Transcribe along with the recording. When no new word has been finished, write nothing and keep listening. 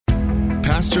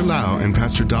Pastor Lau and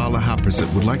Pastor Dala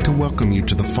Haprasit would like to welcome you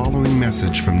to the following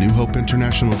message from New Hope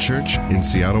International Church in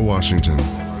Seattle, Washington.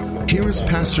 Here is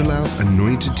Pastor Lau's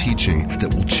anointed teaching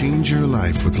that will change your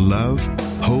life with love,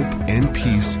 hope, and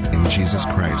peace in Jesus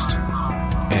Christ.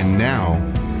 And now,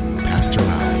 Pastor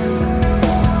Lau.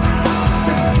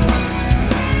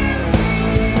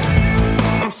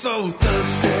 I'm so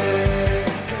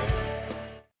thirsty.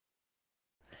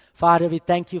 Father, we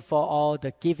thank you for all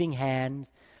the giving hands,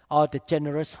 all the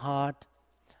generous heart,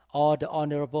 all the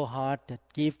honorable heart that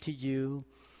give to you.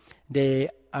 They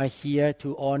are here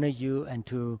to honor you and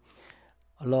to,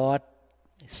 Lord,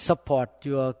 support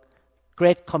your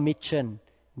great commission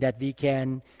that we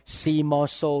can see more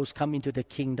souls come into the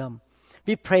kingdom.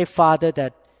 We pray, Father,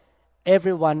 that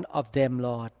every one of them,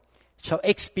 Lord, shall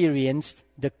experience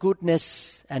the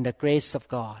goodness and the grace of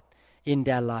God in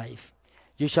their life.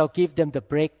 You shall give them the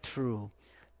breakthrough,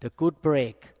 the good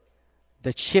break,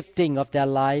 the shifting of their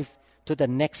life to the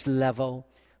next level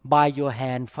by your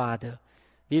hand, Father.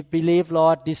 We believe,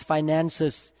 Lord, these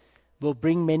finances will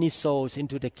bring many souls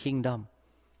into the kingdom.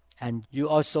 And you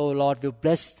also, Lord, will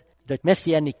bless the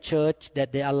Messianic Church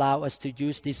that they allow us to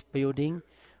use this building.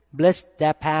 Bless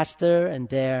their pastor and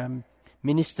their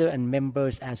minister and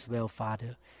members as well,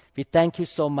 Father. We thank you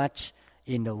so much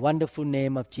in the wonderful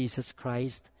name of Jesus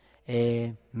Christ.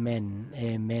 Amen.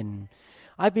 Amen.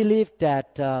 I believe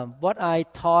that what I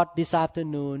taught this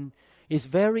afternoon is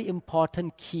very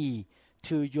important key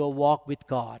to your walk with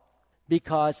God,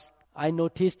 because I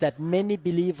noticed that many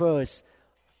believers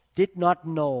did not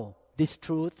know this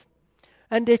truth,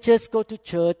 and they just go to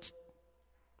church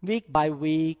week by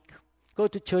week, go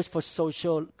to church for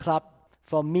social club,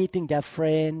 for meeting their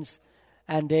friends,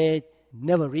 and they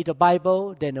never read the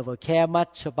Bible, they never care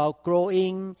much about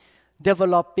growing,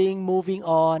 developing, moving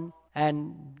on.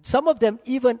 And some of them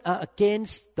even are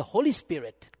against the Holy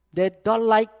Spirit. They don't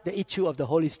like the issue of the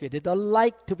Holy Spirit. They don't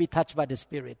like to be touched by the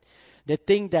Spirit. They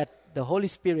think that the Holy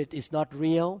Spirit is not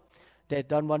real. They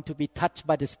don't want to be touched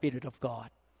by the Spirit of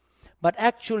God. But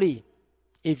actually,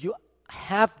 if you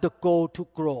have the goal to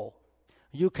grow,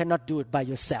 you cannot do it by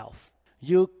yourself.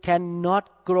 You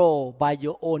cannot grow by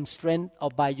your own strength or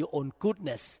by your own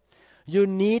goodness. You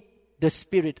need the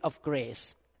Spirit of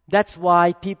grace. That's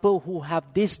why people who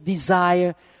have this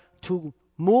desire to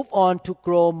move on, to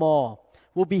grow more,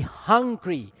 will be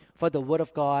hungry for the Word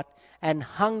of God and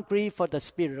hungry for the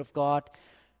Spirit of God,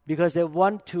 because they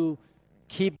want to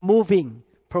keep moving,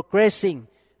 progressing,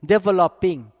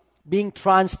 developing, being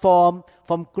transformed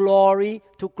from glory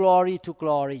to glory to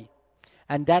glory.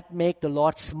 And that makes the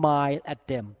Lord smile at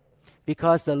them,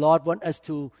 because the Lord wants us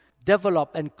to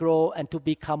develop and grow and to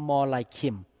become more like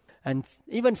Him. And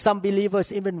even some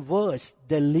believers, even worse,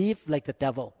 they live like the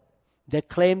devil. They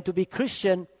claim to be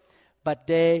Christian, but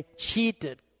they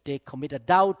cheated. They commit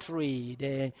adultery.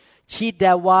 They cheat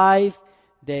their wife.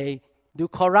 They do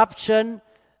corruption.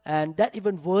 And that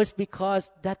even worse,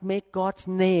 because that makes God's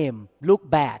name look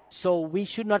bad. So we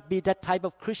should not be that type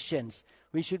of Christians.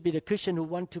 We should be the Christian who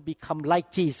want to become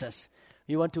like Jesus.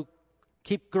 We want to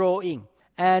keep growing.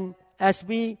 And as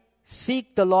we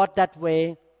seek the Lord that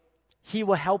way, He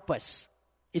will help us.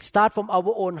 It starts from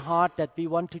our own heart that we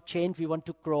want to change, we want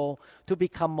to grow, to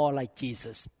become more like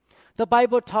Jesus. The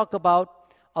Bible talks about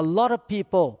a lot of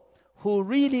people who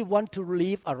really want to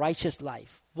live a righteous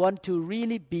life, want to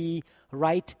really be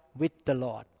right with the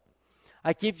Lord.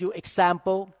 I give you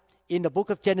example in the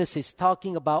book of Genesis,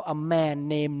 talking about a man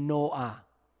named Noah.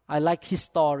 I like his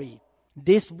story.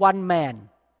 This one man,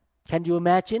 can you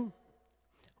imagine?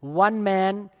 One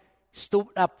man stood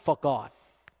up for God,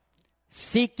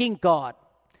 seeking God,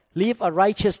 live a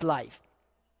righteous life.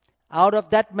 Out of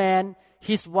that man,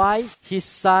 his wife, his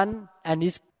son, and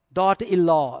his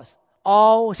daughter-in-law,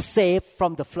 all saved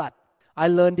from the flood. I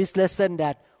learned this lesson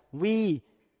that we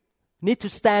need to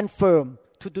stand firm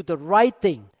to do the right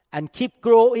thing and keep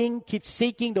growing, keep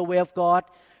seeking the way of God,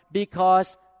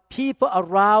 because people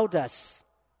around us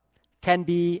can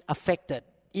be affected,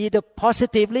 either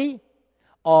positively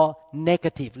or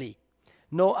negatively.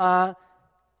 Noah,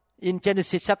 in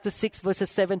Genesis chapter 6,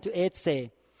 verses 7 to 8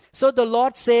 say, "So the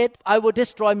Lord said, I will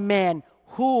destroy man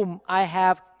whom I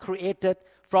have created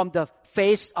from the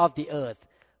face of the earth,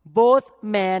 both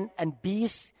man and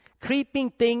beast, creeping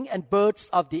thing and birds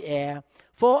of the air,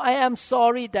 for I am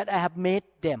sorry that I have made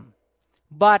them.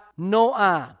 But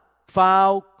Noah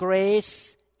found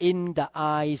grace in the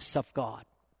eyes of God."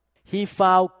 He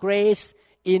found grace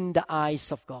in the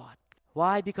eyes of God.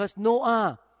 Why? Because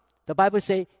Noah, the Bible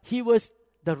says, he was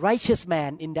the righteous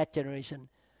man in that generation.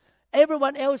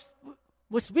 Everyone else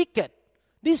was wicked.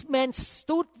 This man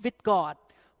stood with God,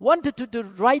 wanted to do the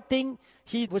right thing,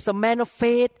 he was a man of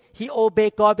faith. He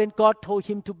obeyed God when God told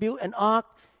him to build an ark.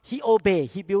 He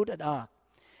obeyed. He built an ark.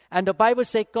 And the Bible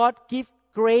says God gave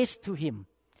grace to him.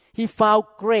 He found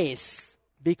grace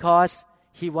because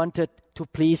he wanted to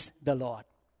please the Lord.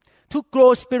 To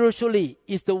grow spiritually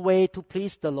is the way to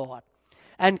please the Lord.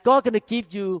 And God going to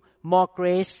give you more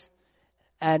grace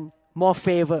and more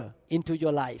favor into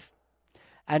your life.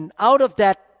 And out of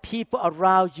that, people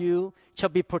around you shall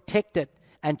be protected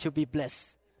and shall be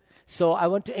blessed. So I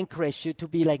want to encourage you to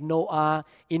be like Noah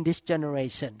in this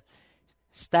generation.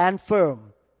 Stand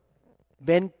firm.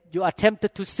 When you are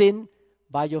tempted to sin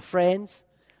by your friends,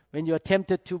 when you are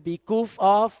tempted to be goofed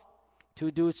off,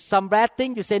 to do some bad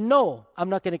thing, you say, no, I'm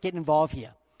not going to get involved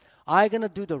here. I'm going to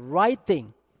do the right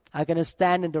thing. I'm going to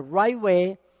stand in the right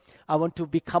way. I want to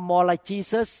become more like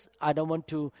Jesus. I don't want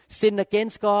to sin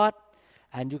against God.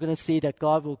 And you're going to see that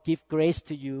God will give grace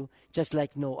to you just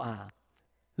like Noah.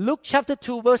 Luke chapter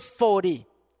 2 verse 40.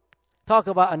 Talk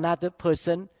about another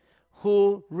person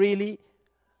who really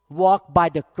walked by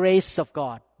the grace of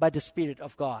God, by the Spirit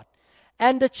of God.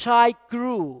 And the child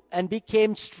grew and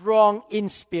became strong in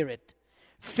spirit,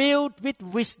 filled with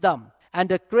wisdom, and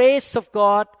the grace of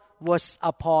God was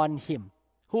upon him.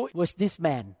 Who was this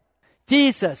man?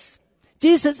 Jesus.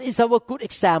 Jesus is our good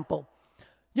example.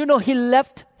 You know, he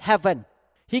left heaven.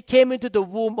 He came into the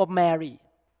womb of Mary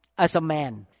as a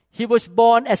man. He was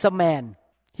born as a man.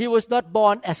 He was not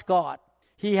born as God.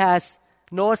 He has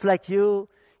nose like you.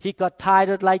 He got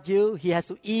tired like you. He has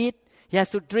to eat. He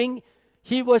has to drink.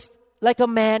 He was like a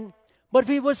man. But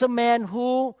he was a man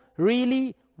who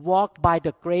really walked by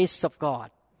the grace of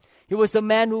God. He was a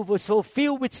man who was so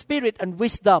filled with spirit and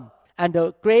wisdom. And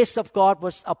the grace of God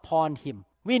was upon him.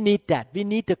 We need that. We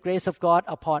need the grace of God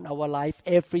upon our life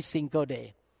every single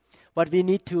day. But we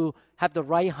need to have the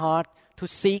right heart to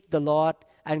seek the Lord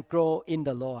and grow in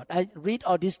the Lord. I read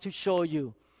all this to show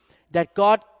you that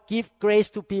God gives grace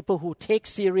to people who take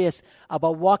serious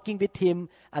about walking with Him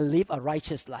and live a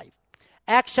righteous life.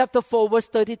 Acts chapter 4 verse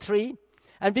 33,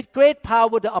 and with great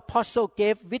power the apostle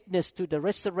gave witness to the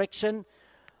resurrection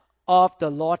of the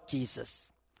Lord Jesus.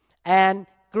 And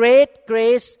great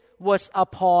grace was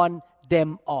upon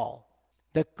them all.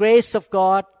 The grace of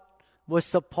God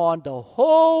was upon the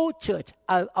whole church,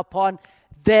 upon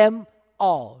them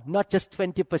all, not just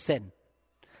 20%,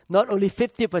 not only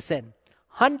 50%,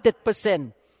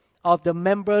 100% of the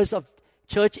members of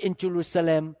church in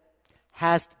Jerusalem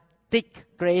has thick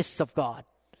grace of God,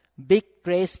 big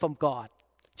grace from God.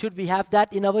 Should we have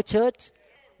that in our church?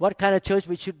 What kind of church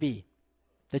we should be?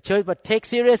 The church that takes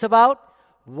serious about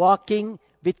walking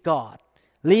with God,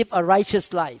 live a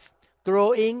righteous life,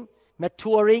 growing,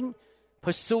 maturing,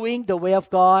 pursuing the way of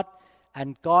God,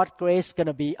 and God's grace is going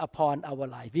to be upon our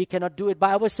life. We cannot do it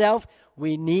by ourselves.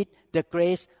 We need the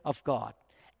grace of God.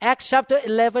 Acts chapter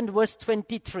 11 verse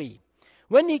 23.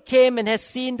 When he came and has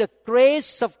seen the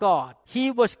grace of God, he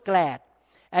was glad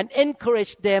and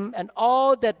encouraged them and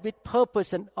all that with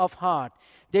purpose and of heart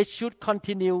they should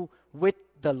continue with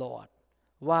the Lord.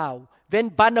 Wow. When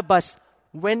Barnabas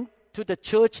went to the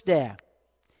church there,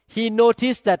 he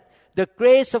noticed that the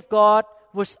grace of God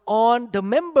was on the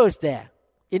members there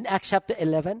in Acts chapter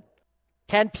 11.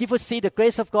 Can people see the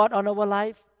grace of God on our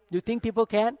life? Do you think people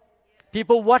can?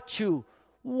 People watch you.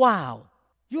 Wow,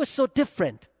 you are so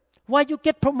different. Why you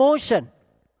get promotion?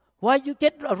 Why you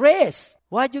get a raise?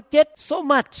 Why you get so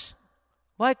much?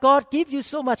 Why God give you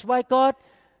so much? Why God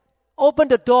open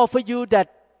the door for you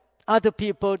that other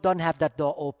people don't have that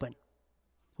door open?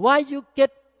 Why you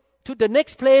get to the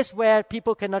next place where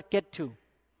people cannot get to?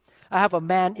 I have a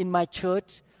man in my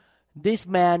church. This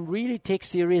man really takes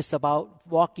serious about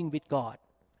walking with God.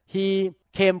 He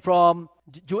came from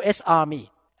U.S.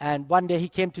 Army, and one day he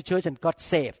came to church and got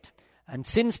saved. And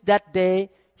since that day,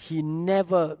 he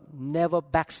never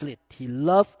backslid. He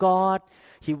loved God.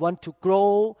 He wanted to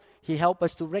grow. He helped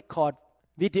us to record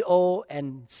video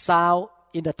and sound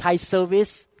in the Thai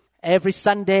service. Every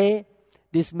Sunday,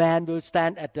 this man will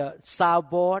stand at the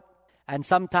soundboard, and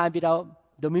sometimes without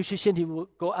the musician, he would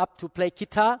go up to play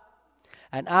guitar.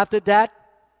 And after that,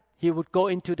 he would go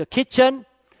into the kitchen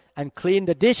and clean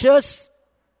the dishes.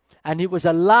 And he was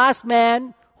the last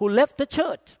man who left the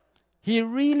church. He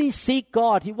really seek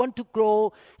God. He want to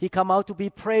grow. He come out to be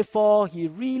prayed for. He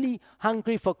really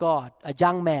hungry for God, a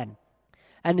young man.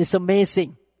 And it's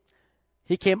amazing.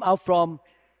 He came out from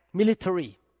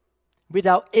military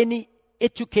without any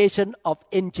education of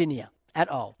engineer at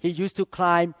all. He used to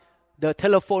climb the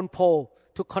telephone pole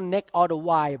to connect all the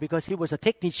wire because he was a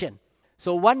technician.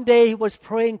 So one day he was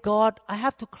praying, God, I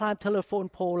have to climb telephone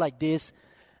pole like this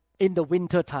in the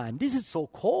winter time. This is so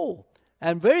cold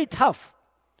and very tough.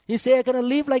 He said, I'm going to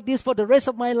live like this for the rest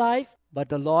of my life. But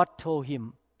the Lord told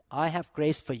him, I have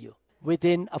grace for you.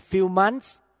 Within a few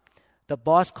months, the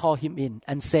boss called him in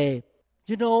and said,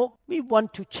 we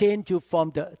want to change you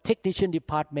from the technician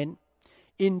department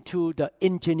into the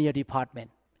engineer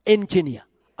department. Engineer.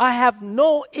 I have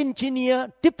no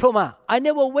engineer diploma. I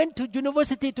never went to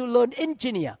university to learn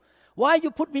engineer. Why you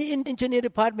put me in engineer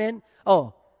department?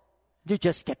 Oh, you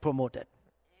just get promoted.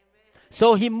 Amen.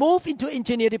 So he moved into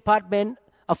engineer department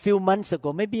a few months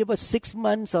ago, maybe about 6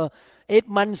 months or 8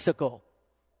 months ago.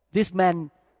 This man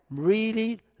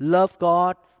really loved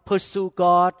God, pursue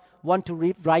God, want to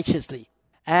live righteously.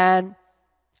 And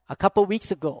a couple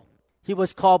weeks ago, he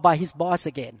was called by his boss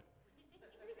again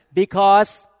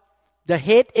because the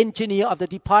head engineer of the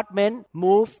department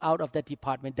moved out of the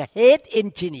department. The head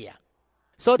engineer.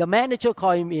 So the manager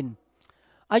called him in.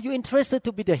 Are you interested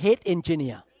to be the head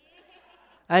engineer?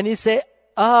 And he said,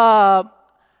 I'm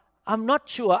not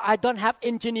sure. I don't have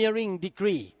engineering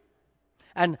degree.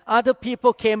 And other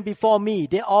people came before me.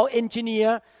 They all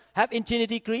have engineering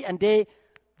degree, and they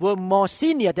were more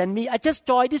senior than me. I just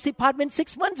joined this department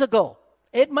 6 months ago,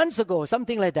 8 months ago,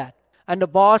 something like that. And the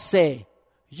boss say,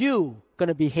 you going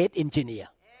to be head engineer.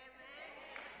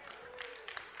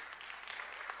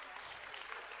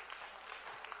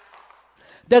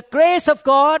 The grace of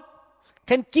God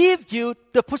can give you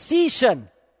the position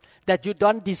that you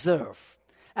don't deserve.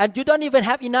 And you don't even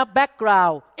have enough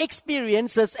background,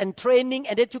 experiences and training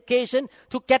and education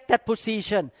to get that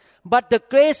position. But the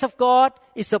grace of God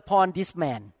is upon this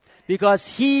man because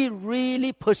he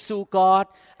really pursued God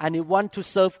and he wants to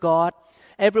serve God.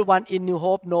 Everyone in New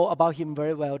Hope know about him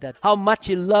very well, that how much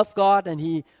he loved God and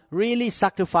he really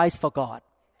sacrificed for God.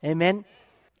 Amen.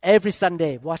 Every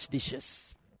Sunday, wash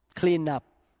dishes, clean up,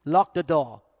 lock the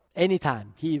door,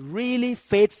 anytime. He really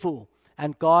faithful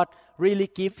and God really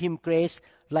give him grace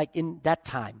like in that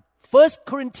time. 1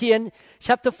 Corinthians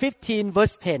chapter 15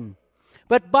 verse 10.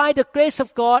 But by the grace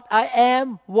of God, I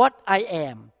am what I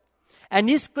am. And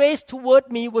his grace toward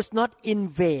me was not in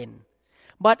vain.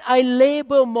 But I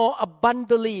labor more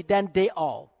abundantly than they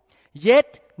all.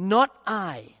 Yet not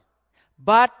I,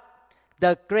 but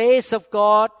the grace of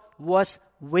God was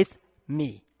with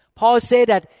me. Paul said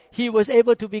that he was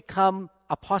able to become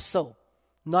apostle,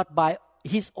 not by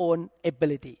his own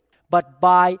ability, but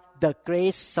by the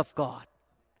grace of God.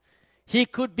 He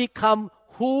could become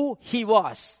who he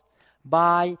was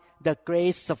by the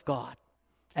grace of God.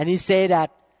 And he said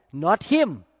that not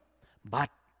him, but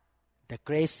the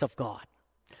grace of God.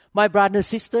 My brothers and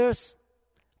sisters,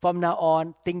 from now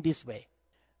on, think this way.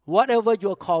 Whatever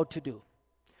you are called to do,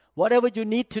 whatever you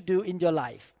need to do in your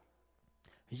life,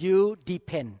 you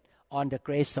depend on the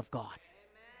grace of God.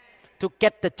 Amen. To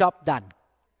get the job done.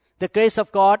 The grace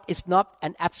of God is not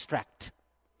an abstract.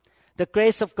 The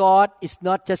grace of God is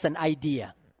not just an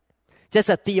idea, just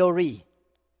a theory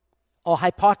or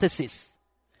hypothesis.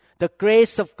 The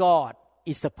grace of God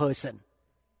is a person.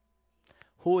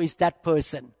 Who is that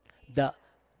person? The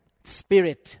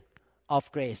Spirit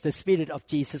of grace, the Spirit of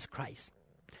Jesus Christ.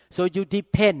 So you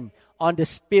depend on the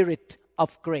Spirit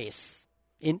of grace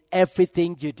in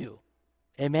everything you do.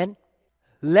 Amen?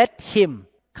 Let Him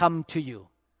come to you,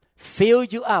 fill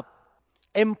you up,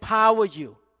 empower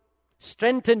you,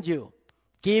 strengthen you,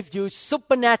 give you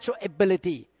supernatural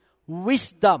ability,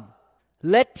 wisdom.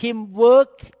 Let Him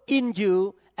work in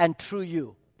you and through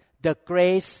you. The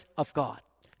grace of God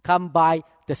come by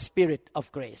the Spirit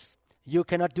of grace. You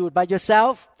cannot do it by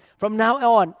yourself. From now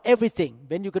on, everything,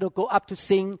 when you're going to go up to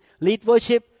sing, lead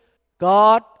worship,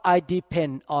 God, I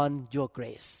depend on your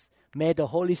grace. May the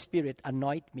Holy Spirit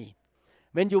anoint me.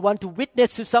 When you want to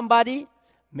witness to somebody,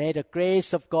 may the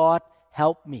grace of God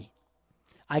help me.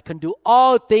 I can do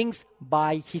all things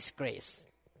by His grace.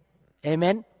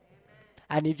 Amen?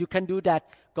 And if you can do that,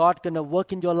 God going to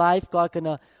work in your life. God going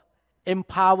to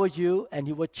empower you and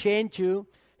He will change you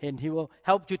and He will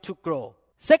help you to grow.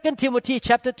 2 Timothy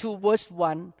chapter 2 verse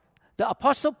 1, the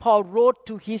Apostle Paul wrote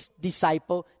to his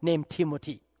disciple named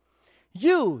Timothy.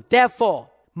 You, therefore,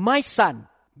 my son,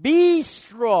 be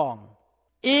strong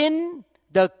in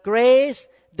the grace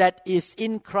that is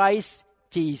in Christ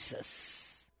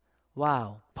Jesus.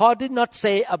 Wow. Paul did not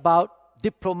say about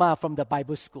diploma from the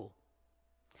Bible school.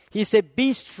 He said,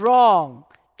 be strong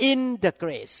in the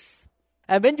grace.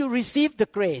 And when you receive the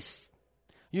grace,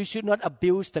 you should not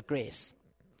abuse the grace.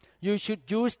 You should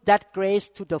use that grace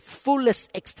to the fullest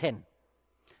extent.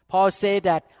 Paul said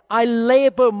that I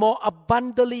labor more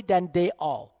abundantly than they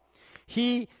all.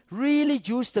 He really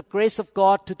used the grace of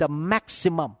God to the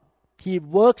maximum. He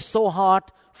worked so hard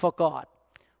for God.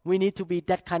 We need to be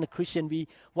that kind of Christian. We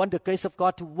want the grace of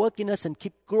God to work in us and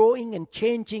keep growing and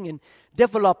changing and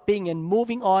developing and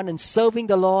moving on and serving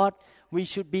the Lord. We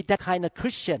should be that kind of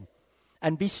Christian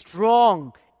and be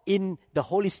strong in the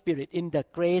Holy Spirit, in the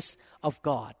grace of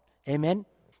God. Amen.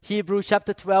 Hebrews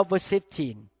chapter 12 verse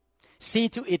 15. See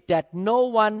to it that no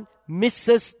one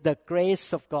misses the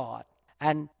grace of God,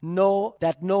 and know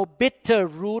that no bitter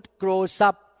root grows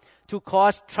up to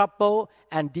cause trouble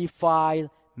and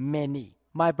defile many.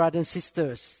 My brothers and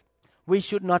sisters, we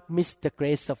should not miss the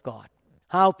grace of God.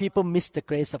 How people miss the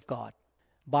grace of God?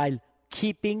 By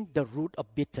keeping the root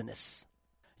of bitterness.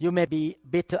 You may be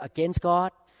bitter against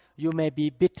God. You may be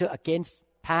bitter against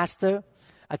pastor,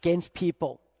 against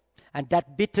people. And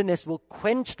that bitterness will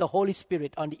quench the Holy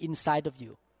Spirit on the inside of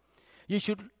you. You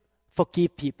should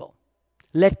forgive people.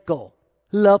 Let go.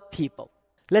 Love people.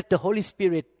 Let the Holy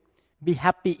Spirit be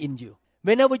happy in you.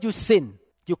 Whenever you sin,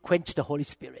 you quench the Holy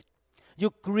Spirit.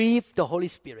 You grieve the Holy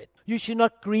Spirit. You should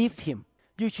not grieve Him.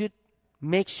 You should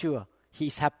make sure He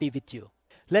is happy with you.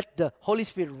 Let the Holy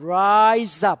Spirit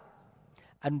rise up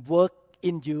and work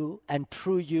in you and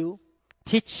through you,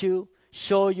 teach you,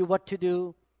 show you what to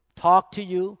do, talk to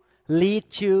you,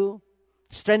 lead you,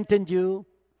 strengthen you,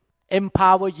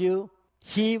 empower you.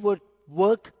 He would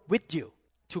work with you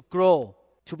to grow,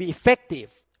 to be effective.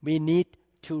 We need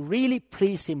to really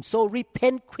please Him. So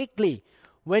repent quickly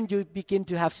when you begin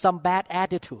to have some bad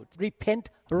attitude. Repent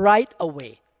right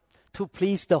away to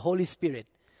please the Holy Spirit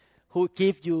who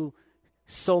gives you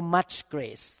so much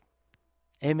grace.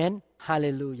 Amen.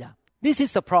 Hallelujah. This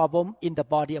is the problem in the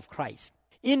body of Christ.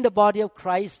 In the body of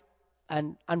Christ,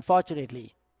 and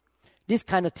unfortunately, this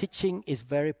kind of teaching is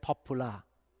very popular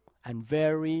and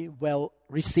very well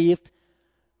received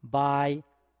by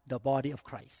the body of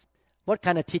Christ. What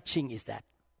kind of teaching is that?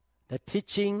 The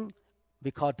teaching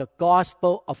we call the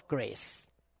gospel of grace.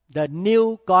 The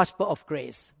new gospel of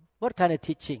grace. What kind of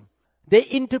teaching? They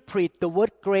interpret the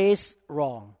word grace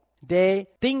wrong. They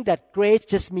think that grace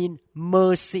just means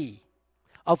mercy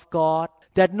of God,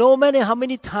 that no matter how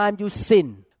many times you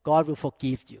sin, God will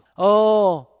forgive you.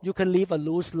 Oh, you can live a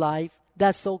loose life.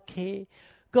 That's okay.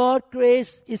 God's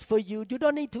grace is for you. You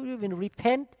don't need to even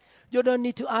repent. You don't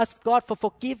need to ask God for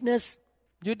forgiveness.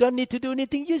 You don't need to do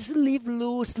anything. You just live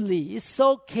loosely. It's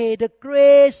okay. The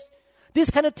grace, this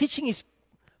kind of teaching is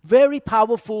very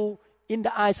powerful in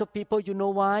the eyes of people. You know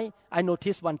why? I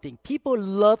noticed one thing. People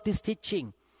love this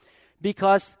teaching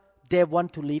because they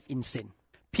want to live in sin.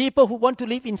 People who want to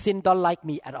live in sin don't like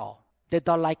me at all. They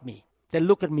don't like me. They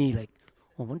look at me like,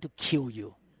 I want to kill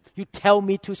you. You tell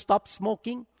me to stop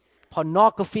smoking,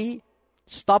 pornography,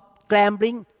 stop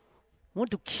gambling. I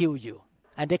want to kill you.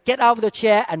 And they get out of the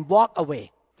chair and walk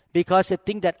away because they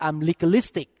think that I'm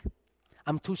legalistic.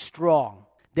 I'm too strong.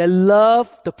 They love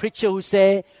the preacher who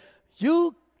say,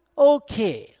 you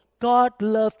okay. God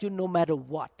loved you no matter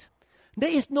what. There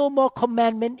is no more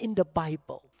commandment in the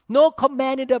Bible. No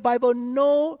command in the Bible,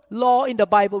 no law in the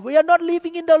Bible. We are not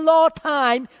living in the law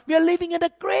time. We are living in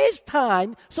the grace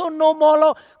time. So no more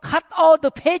law. Cut all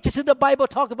the pages in the Bible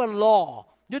talk about law.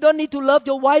 You don't need to love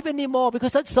your wife anymore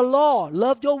because that's the law.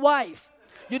 Love your wife.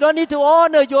 You don't need to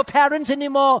honor your parents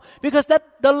anymore because that's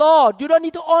the law. You don't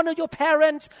need to honor your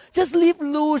parents. Just live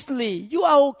loosely. You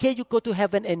are okay. You go to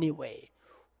heaven anyway.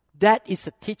 That is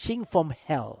a teaching from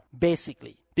hell,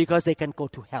 basically, because they can go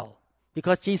to hell.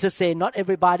 Because Jesus said, not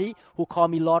everybody who call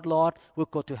me Lord, Lord will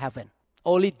go to heaven.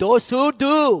 Only those who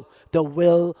do the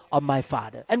will of my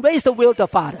Father. And where is the will of the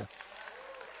Father?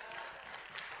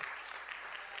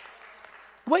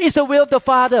 Where is the will of the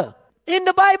Father? In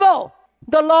the Bible.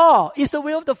 The law is the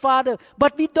will of the Father.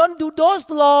 But we don't do those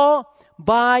laws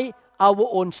by our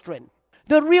own strength.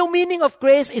 The real meaning of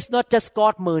grace is not just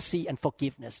God's mercy and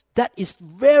forgiveness. That is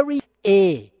very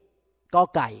A. กอ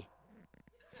ไก่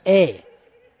A.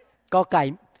 กอไก่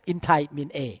in Thai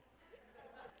mean A.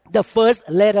 The first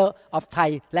letter of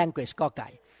Thai language กอไก่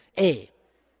A.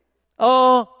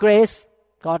 Oh, grace.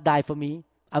 God died for me.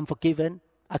 I'm forgiven.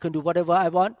 I can do whatever I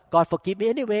want. God forgive me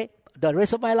anyway. The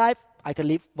rest of my life, I can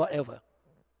live whatever.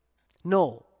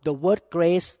 No, the word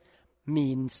grace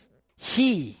means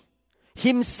He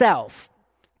Himself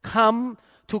come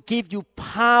to give you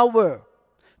power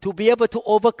to be able to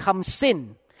overcome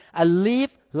sin and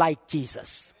live like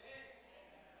Jesus.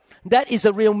 That is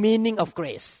the real meaning of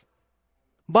grace.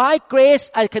 By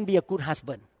grace, I can be a good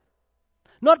husband.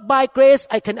 Not by grace,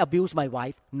 I can abuse my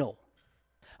wife. No.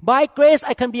 By grace,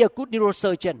 I can be a good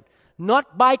neurosurgeon.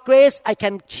 Not by grace, I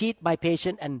can cheat my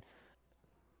patient and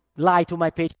lie to my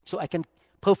patient so I can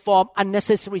perform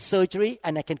unnecessary surgery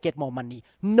and I can get more money.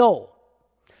 No.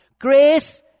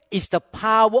 Grace is the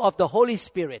power of the Holy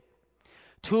Spirit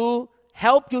to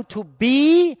help you to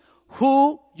be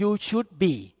who you should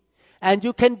be. And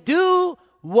you can do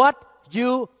what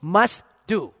you must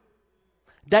do.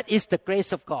 That is the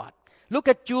grace of God. Look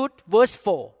at Jude verse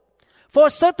 4. For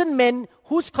certain men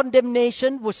whose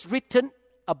condemnation was written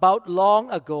about long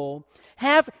ago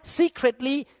have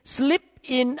secretly slipped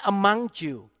in among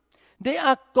you. They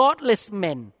are godless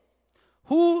men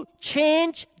who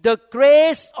change the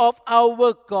grace of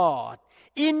our God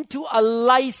into a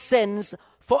license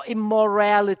for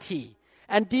immorality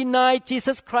and deny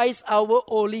Jesus Christ, our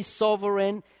only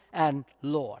sovereign and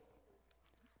Lord.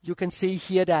 You can see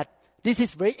here that this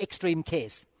is very extreme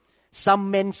case.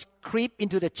 Some men creep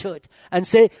into the church and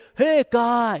say, hey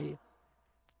guy,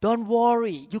 don't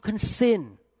worry, you can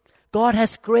sin. God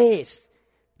has grace.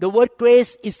 The word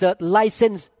grace is the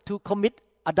license to commit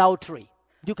adultery.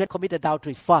 You can commit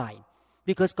adultery, fine,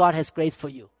 because God has grace for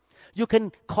you. You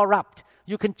can corrupt,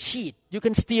 you can cheat, you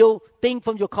can steal things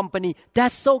from your company.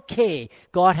 That's okay.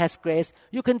 God has grace.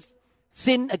 You can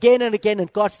sin again and again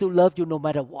and God still loves you no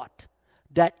matter what.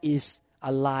 That is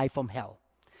a lie from hell.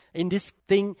 In this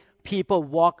thing, people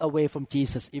walk away from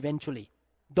Jesus eventually.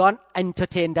 Don't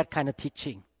entertain that kind of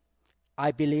teaching.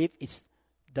 I believe it's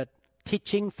the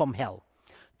teaching from hell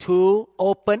to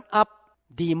open up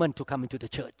demons to come into the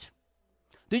church.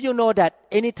 Do you know that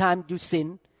anytime you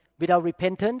sin without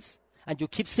repentance and you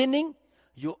keep sinning,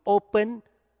 you open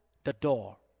the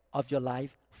door of your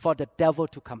life for the devil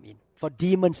to come in, for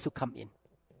demons to come in.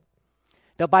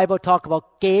 The Bible talks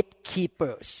about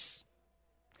gatekeepers.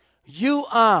 You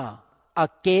are a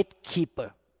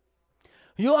gatekeeper.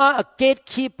 You are a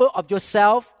gatekeeper of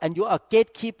yourself and you are a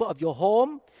gatekeeper of your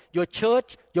home, your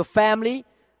church, your family,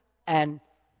 and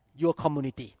your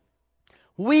community.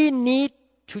 We need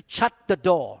to shut the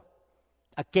door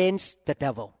against the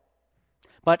devil.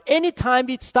 But anytime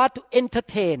we start to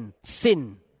entertain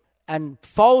sin and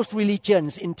false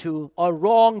religions into or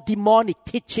wrong demonic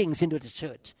teachings into the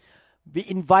church, we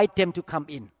invite them to come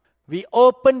in. We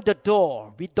open the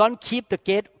door. We don't keep the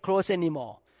gate closed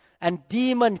anymore. And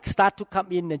demons start to come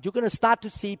in. And you're going to start to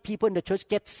see people in the church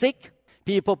get sick,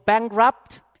 people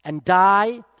bankrupt and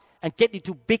die and get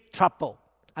into big trouble.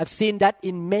 I've seen that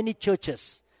in many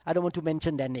churches. I don't want to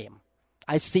mention their name.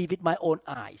 I see with my own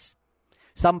eyes.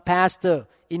 Some pastor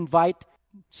invite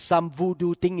some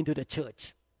voodoo thing into the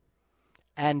church.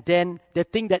 And then they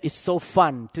think that it's so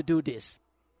fun to do this.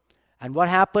 And what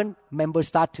happened? Members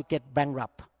start to get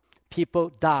bankrupt.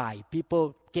 People die.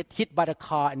 People get hit by the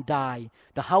car and die.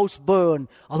 The house burn.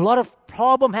 A lot of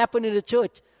problem happen in the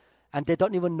church. And they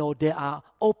don't even know they are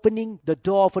opening the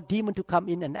door for demons to come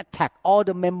in and attack all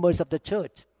the members of the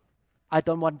church. I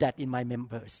don't want that in my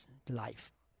members'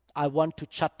 life. I want to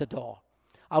shut the door.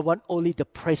 I want only the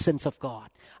presence of God.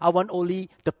 I want only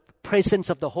the presence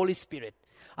of the Holy Spirit.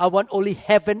 I want only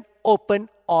heaven open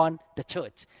on the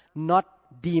church, not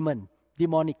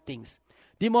demonic things.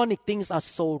 Demonic things are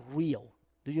so real.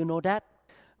 Do you know that?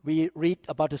 We read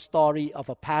about the story of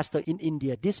a pastor in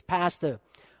India. This pastor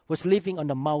was living on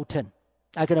the mountain.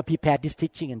 I'm going to prepare this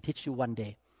teaching and teach you one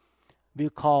day. We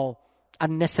call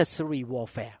unnecessary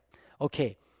warfare.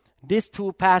 Okay, these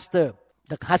two pastors,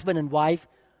 the husband and wife,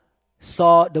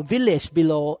 saw the village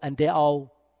below and they're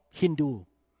all Hindu.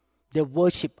 They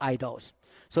worship idols.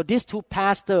 So these two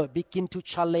pastors begin to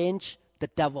challenge the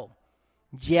devil,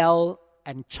 yell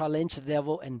and challenge the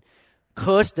devil and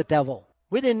curse the devil.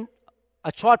 Within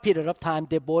a short period of time,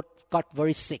 they both got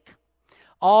very sick.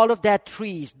 All of their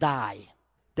trees die.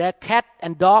 Their cat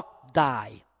and dog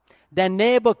die. Their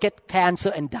neighbor get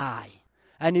cancer and die.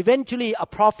 And eventually a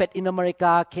prophet in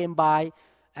America came by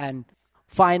and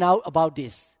find out about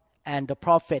this. And the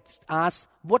prophet asked,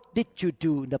 what did you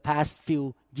do in the past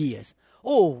few years?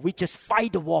 Oh, we just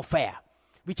fight the warfare.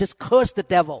 We just curse the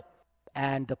devil.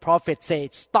 And the prophet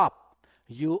said, stop.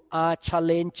 You are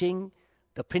challenging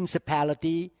the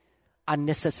principality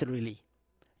unnecessarily.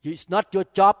 It's not your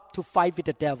job to fight with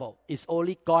the devil. It's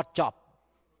only God's job.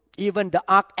 Even the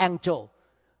archangel,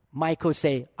 Michael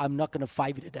say, I'm not going to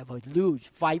fight with the devil. Lose,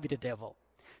 fight with the devil.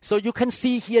 So you can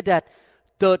see here that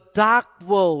the dark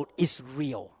world is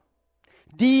real.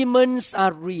 Demons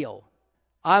are real.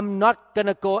 I'm not going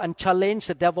to go and challenge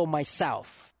the devil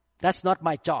myself. That's not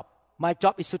my job. My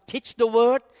job is to teach the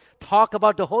word, talk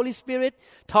about the Holy Spirit,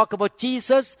 talk about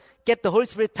Jesus, get the Holy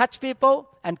Spirit touch people,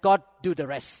 and God do the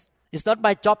rest. It's not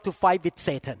my job to fight with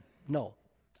Satan. No,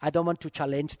 I don't want to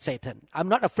challenge Satan. I'm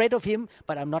not afraid of him,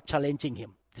 but I'm not challenging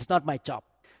him. It's not my job.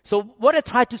 So what I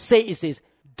try to say is this: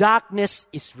 darkness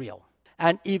is real.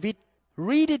 And if we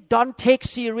really don't take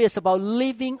serious about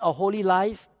living a holy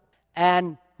life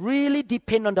and really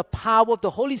depend on the power of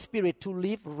the Holy Spirit to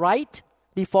live right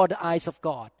before the eyes of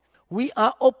God, we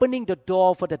are opening the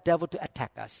door for the devil to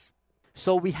attack us.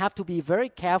 So we have to be very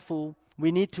careful.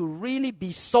 We need to really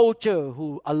be soldiers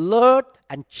who alert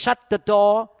and shut the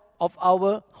door of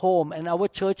our home and our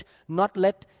church, not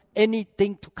let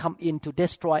anything to come in to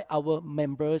destroy our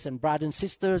members and brothers and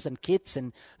sisters and kids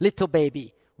and little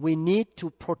baby. We need to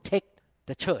protect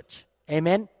the church.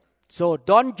 Amen. So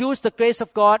don't use the grace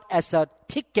of God as a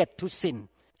ticket to sin.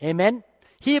 Amen.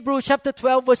 Hebrews chapter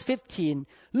 12 verse 15.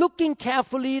 Looking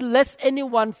carefully lest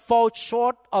anyone fall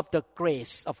short of the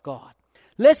grace of God.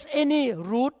 Lest any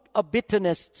root of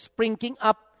bitterness springing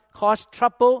up cause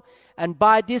trouble, and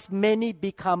by this many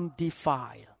become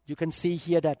defiled. You can see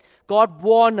here that God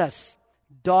warns us,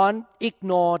 don't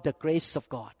ignore the grace of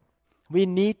God. We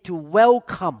need to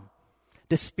welcome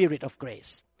the Spirit of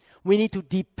grace. We need to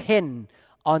depend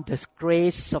on the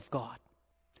grace of God.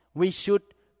 We should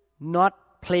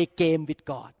not play game with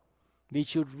God. We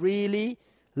should really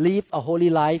live a holy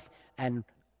life and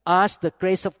ask the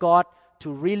grace of God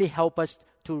to really help us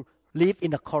to live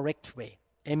in a correct way.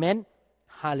 Amen?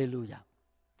 Hallelujah.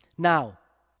 Now,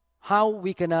 how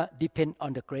we gonna depend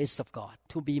on the grace of God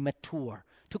to be mature,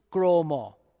 to grow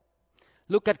more?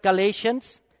 Look at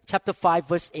Galatians chapter 5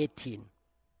 verse 18.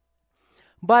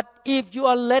 But if you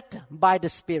are led by the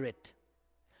Spirit,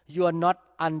 you are not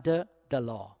under the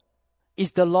law.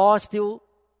 Is the law still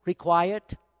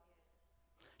required?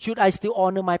 Should I still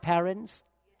honor my parents?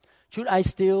 Should I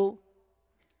still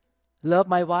love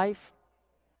my wife?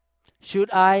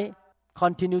 Should I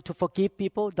continue to forgive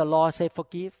people? The law says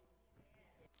forgive.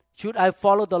 Should I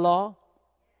follow the law?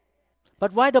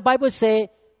 But why the Bible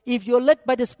say, if you're led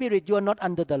by the Spirit, you are not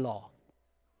under the law.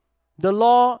 The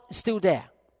law is still there.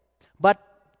 But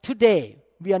today,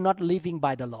 we are not living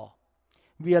by the law.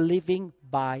 We are living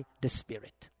by the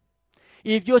Spirit.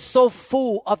 If you're so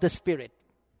full of the Spirit,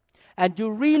 and you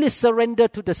really surrender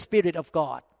to the Spirit of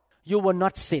God, you will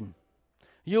not sin.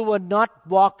 You will not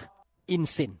walk in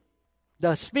sin.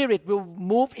 The Spirit will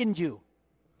move in you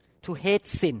to hate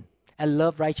sin and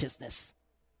love righteousness.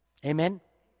 Amen?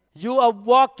 You are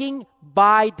walking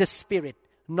by the Spirit,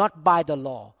 not by the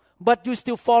law. But you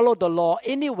still follow the law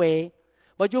anyway.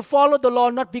 But you follow the law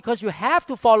not because you have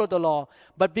to follow the law,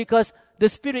 but because the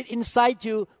Spirit inside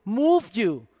you moved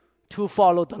you to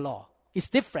follow the law. It's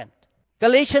different.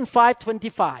 Galatians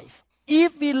 5:25.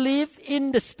 If we live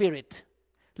in the Spirit,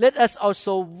 let us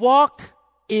also walk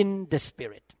in the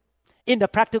Spirit. In the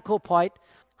practical point,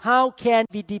 how can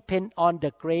we depend on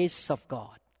the grace of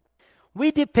God?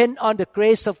 We depend on the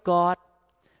grace of God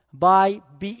by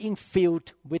being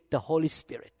filled with the Holy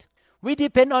Spirit. We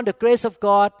depend on the grace of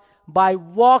God by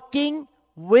walking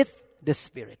with the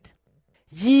Spirit,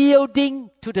 yielding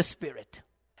to the Spirit,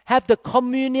 have the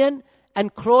communion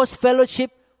and close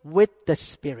fellowship with the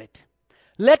Spirit.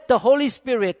 Let the Holy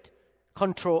Spirit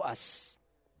control us,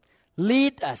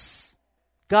 lead us,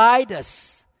 guide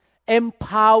us,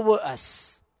 empower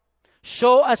us,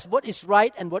 show us what is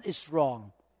right and what is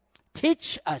wrong,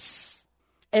 teach us,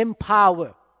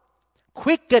 empower,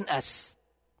 quicken us.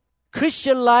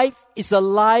 Christian life is a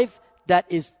life that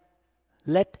is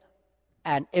led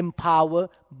and empowered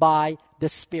by the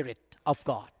Spirit of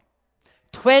God.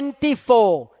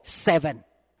 24/7,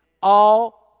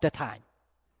 all the time.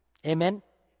 Amen.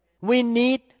 We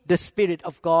need the Spirit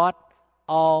of God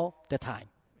all the time.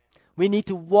 We need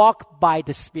to walk by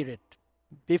the Spirit.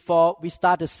 Before we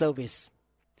start the service,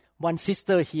 one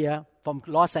sister here from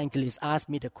Los Angeles asked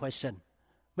me the question.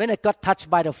 When I got touched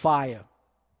by the fire,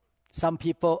 some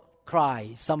people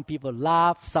cry, some people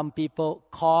laugh, some people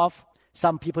cough,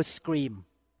 some people scream.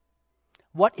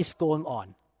 What is going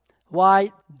on?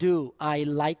 Why do I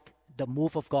like the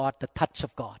move of God, the touch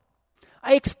of God?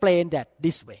 I explain that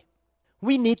this way.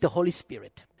 We need the Holy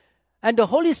Spirit. And the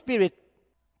Holy Spirit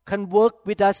can work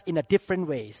with us in a different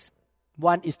ways.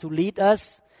 One is to lead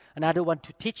us. Another one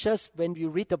to teach us. When you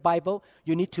read the Bible,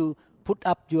 you need to put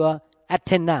up your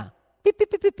antenna. Beep,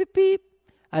 beep, beep, beep, beep, beep.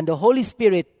 And the Holy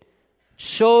Spirit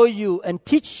show you and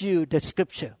teach you the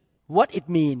Scripture. What it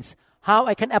means. How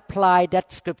I can apply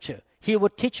that Scripture. He will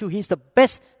teach you. He's the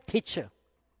best teacher.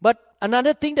 But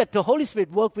another thing that the Holy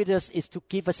Spirit works with us is to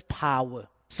give us power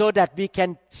so that we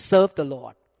can serve the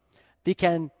Lord. We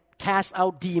can cast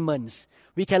out demons.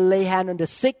 We can lay hand on the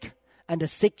sick and the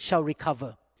sick shall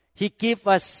recover. He gives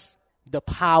us the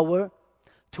power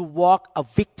to walk a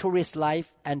victorious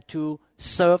life and to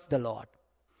serve the Lord.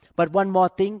 But one more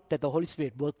thing that the Holy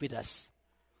Spirit works with us.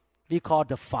 We call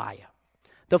the fire.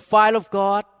 The fire of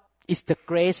God is the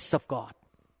grace of God.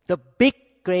 The big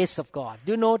grace of God.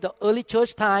 You know, the early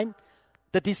church time,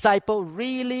 the disciples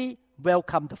really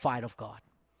welcomed the fire of God.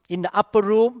 In the upper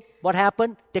room, what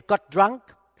happened? They got drunk.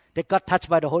 They got touched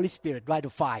by the Holy Spirit, by the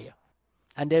fire.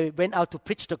 And they went out to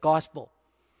preach the gospel.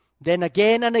 Then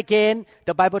again and again,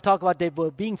 the Bible talks about they were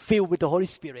being filled with the Holy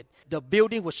Spirit. The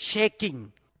building was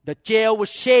shaking. The jail was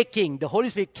shaking. The Holy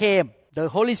Spirit came. The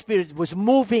Holy Spirit was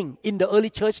moving in the early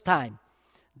church time.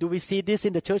 Do we see this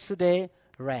in the church today?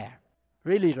 Rare.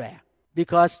 Really rare.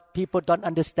 Because people don't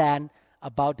understand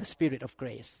about the Spirit of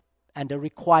grace and the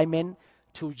requirement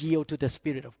to yield to the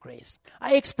Spirit of grace.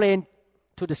 I explained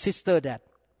to the sister that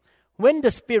when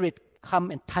the Spirit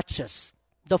comes and touches,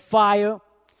 the fire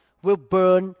will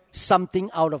burn something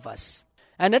out of us.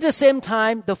 And at the same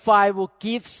time, the fire will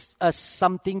give us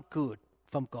something good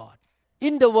from God.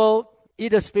 In the world,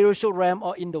 either spiritual realm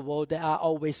or in the world, there are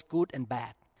always good and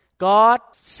bad. God,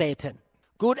 Satan.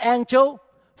 Good angel,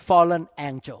 fallen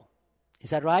angel. Is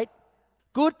that right?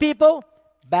 Good people,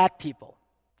 bad people.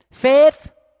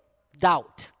 Faith,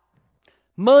 doubt.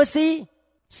 Mercy,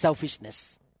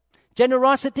 selfishness.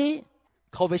 Generosity,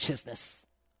 covetousness.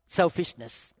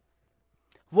 Selfishness.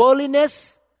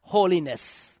 Worldliness,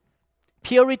 holiness.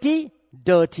 Purity,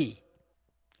 dirty.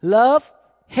 Love,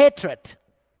 hatred.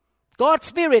 God's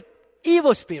spirit,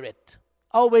 evil spirit.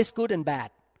 Always good and bad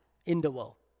in the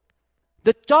world.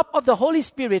 The job of the Holy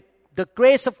Spirit, the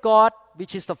grace of God,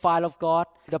 which is the fire of God,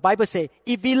 the Bible says,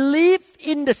 if we live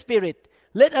in the Spirit,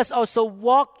 let us also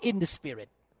walk in the Spirit.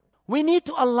 We need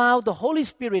to allow the Holy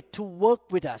Spirit to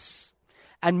work with us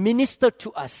and minister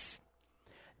to us.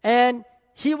 And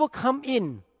He will come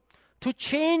in to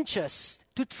change us,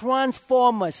 to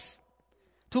transform us,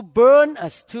 to burn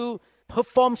us, to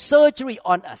perform surgery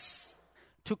on us,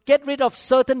 to get rid of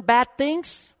certain bad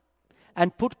things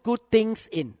and put good things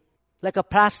in, like a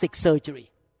plastic surgery.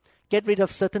 Get rid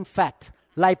of certain fat,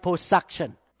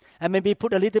 liposuction, and maybe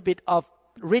put a little bit of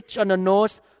ridge on the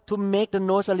nose to make the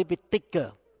nose a little bit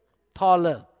thicker,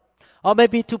 taller. Or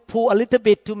maybe to pull a little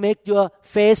bit to make your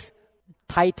face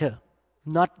tighter,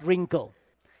 not wrinkled.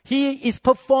 He is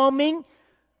performing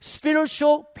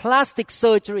spiritual plastic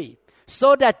surgery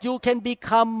so that you can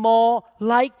become more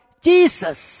like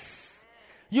Jesus.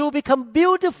 You become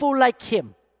beautiful like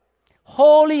Him,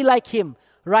 holy like Him,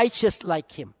 righteous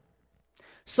like Him.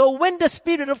 So when the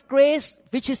Spirit of grace,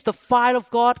 which is the fire of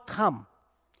God, come,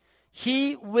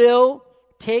 He will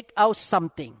take out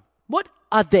something. What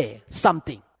are they?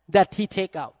 Something that He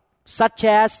take out, such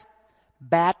as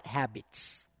bad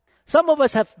habits. Some of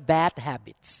us have bad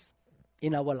habits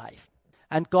in our life.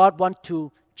 And God wants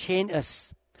to change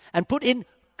us and put in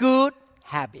good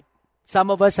habit. Some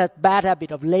of us have bad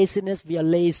habit of laziness. We are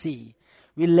lazy.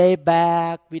 We lay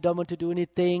back. We don't want to do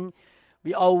anything.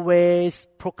 We always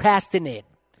procrastinate.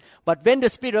 But when the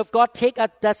Spirit of God take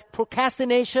out that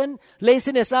procrastination,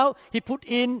 laziness out, He put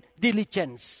in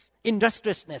diligence,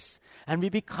 industriousness, and we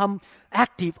become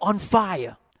active, on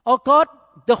fire. Or God,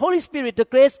 the Holy Spirit, the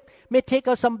grace, may take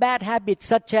out some bad habits,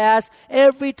 such as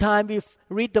every time we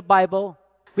read the Bible,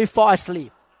 we fall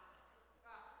asleep.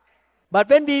 But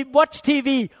when we watch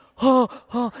TV,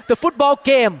 the football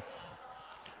game,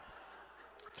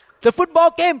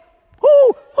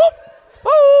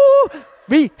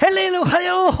 we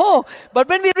hallelujah. But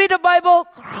when we read the Bible,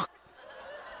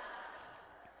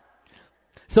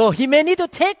 so He may need to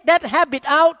take that habit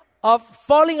out of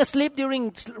falling asleep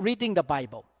during reading the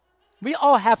Bible. We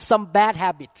all have some bad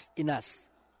habits in us.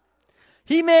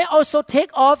 He may also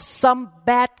take off some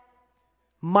bad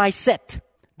mindset.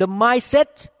 The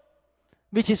mindset,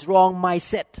 which is wrong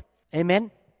mindset. Amen?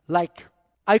 Like,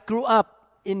 I grew up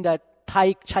in the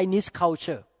Thai Chinese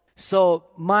culture. So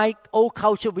my old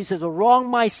culture, which is a wrong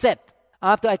mindset.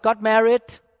 After I got married,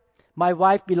 my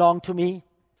wife belonged to me.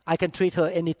 I can treat her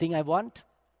anything I want.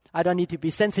 I don't need to be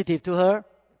sensitive to her.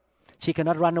 She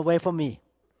cannot run away from me.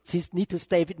 She needs to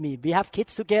stay with me. We have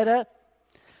kids together.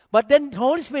 But then the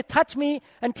Holy Spirit touched me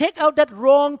and take out that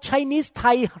wrong Chinese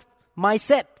Thai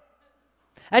mindset.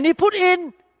 And He put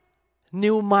in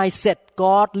new mindset,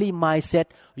 godly mindset.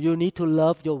 You need to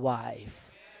love your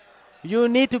wife. You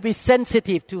need to be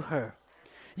sensitive to her.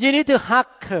 You need to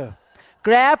hug her.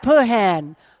 Grab her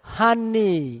hand.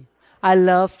 Honey, I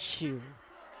love you.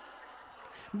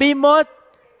 Be more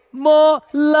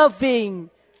loving,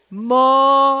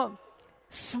 more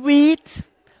sweet,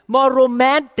 more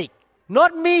romantic.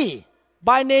 Not me.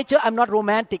 By nature, I'm not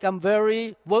romantic. I'm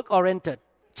very work-oriented.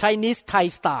 Chinese Thai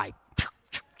style.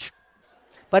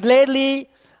 But lately,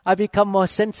 I become more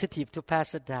sensitive to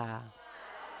Pastor Da.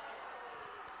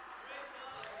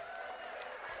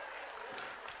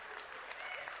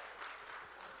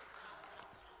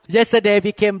 Yesterday,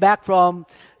 we came back from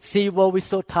SeaWorld. We're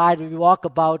so tired. We walk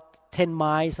about 10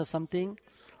 miles or something.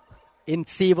 In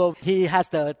SeaWorld, he has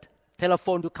the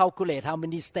telephone to calculate how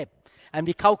many steps. And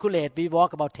we calculate, we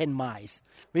walk about 10 miles.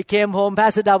 We came home,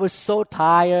 Pastor Da was so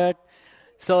tired.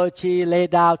 So she lay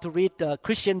down to read a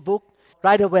Christian book.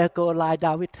 Right away, I go lie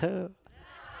down with her.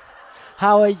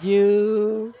 How are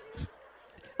you?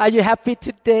 Are you happy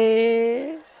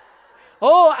today?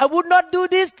 Oh, I would not do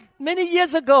this many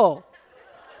years ago.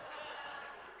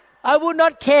 I would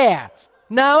not care.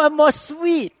 Now I'm more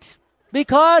sweet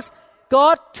because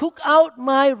God took out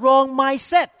my wrong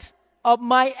mindset of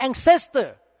my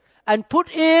ancestor and put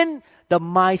in the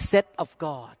mindset of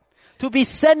God. To be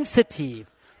sensitive,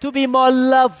 to be more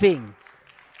loving.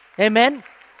 Amen.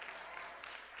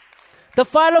 The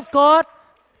fire of God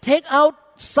take out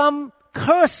some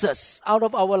curses out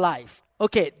of our life.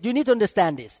 Okay, you need to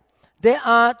understand this. There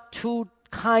are two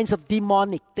kinds of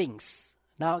demonic things.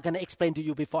 Now I'm going to explain to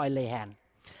you before I lay hand.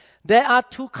 There are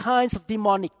two kinds of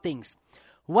demonic things.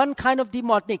 One kind of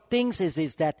demonic things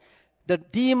is that the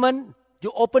demon,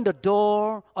 you open the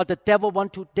door or the devil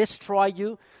want to destroy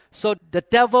you. So the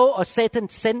devil or Satan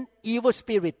send evil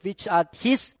spirit, which are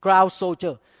his ground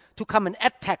soldier, to come and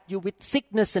attack you with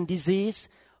sickness and disease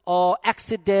or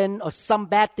accident or some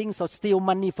bad things or steal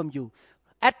money from you.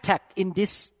 Attack in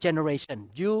this generation.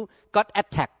 You got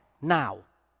attacked now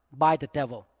by the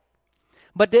devil.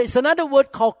 But there is another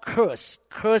word called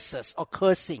curses or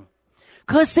cursing.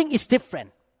 Cursing is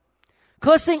different.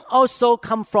 Cursing also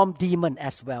comes from demon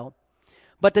as well.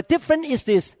 But the difference is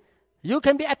this. You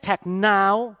can be attacked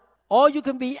now or you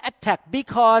can be attacked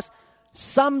because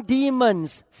some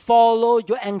demons follow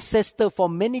your ancestor for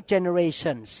many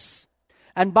generations.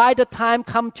 And by the time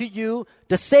come to you,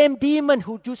 the same demon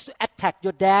who used to attack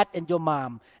your dad and your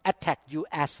mom attack you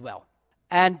as well.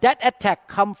 And that attack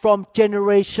come from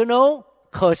generational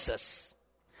curses.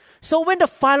 So when the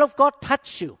fire of God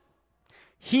touch you,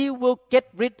 He will get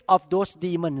rid of those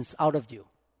demons out of you.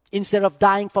 Instead of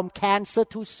dying from cancer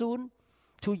too soon,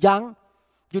 too young,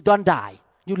 you don't die.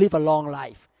 You live a long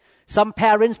life. Some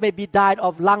parents maybe died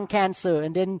of lung cancer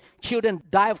and then children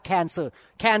die of cancer.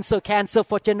 Cancer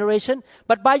for generation.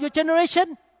 But by your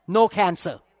generation, no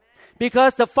cancer.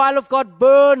 Because the fire of God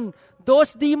burn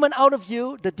those demons out of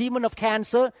you, the demon of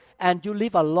cancer, and you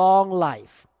live a long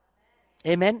life.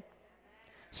 Amen.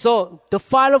 So the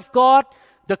fire of God,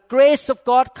 the grace of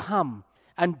God come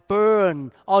and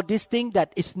burn all these things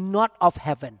that is not of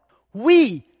heaven.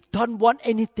 We don't want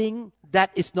anything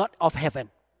that is not of heaven.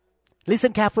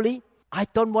 Listen carefully. I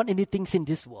don't want anything in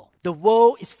this world. The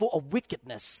world is full of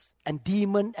wickedness and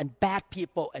demon and bad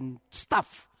people and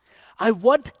stuff. I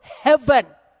want heaven.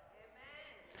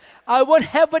 I want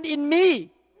heaven in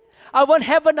me. I want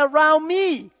heaven around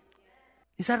me.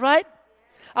 Is that right?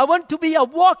 I want to be a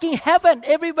walking heaven.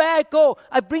 Everywhere I go,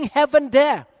 I bring heaven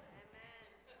there.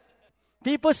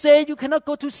 People say you cannot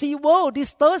go to SeaWorld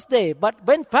this Thursday. But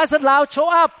when Pastor Lau show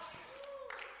up,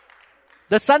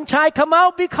 the sunshine come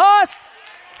out because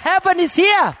heaven is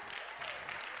here.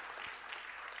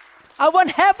 I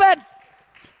want heaven.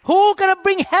 Who gonna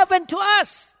bring heaven to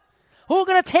us? Who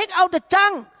gonna take out the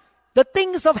junk, the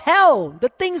things of hell, the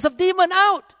things of demon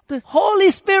out? The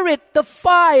Holy Spirit, the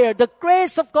fire, the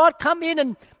grace of God come in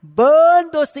and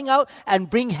burn those things out and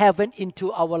bring heaven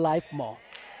into our life more.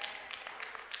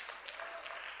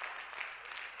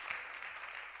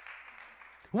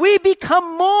 We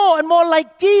become more and more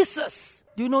like Jesus.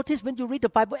 You notice when you read the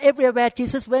Bible, everywhere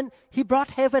Jesus went, He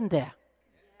brought heaven there.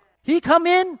 He come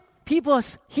in, people are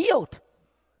healed,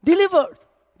 delivered,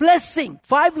 blessing,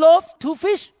 5 loaves, 2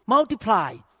 fish,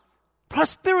 multiply,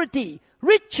 prosperity,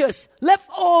 riches, left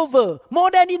over, more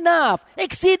than enough,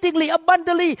 exceedingly,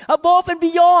 abundantly, above and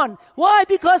beyond. Why?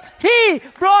 Because He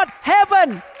brought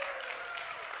heaven.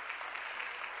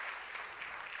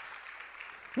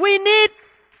 We need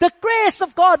the grace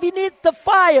of God. We need the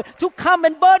fire to come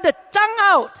and burn the junk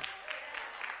out.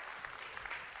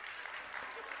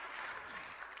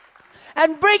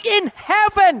 And bring in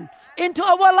heaven into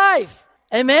our life.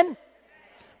 Amen.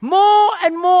 More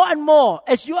and more and more.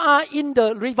 As you are in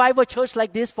the revival church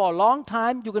like this for a long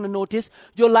time, you're going to notice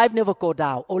your life never go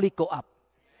down, only go up.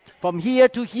 From here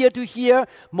to here to here,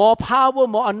 more power,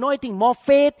 more anointing, more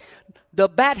faith. The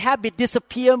bad habit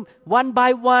disappear one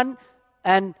by one.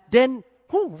 And then,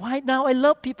 why now I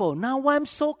love people? Now I'm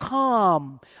so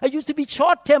calm. I used to be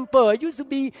short-tempered. I used to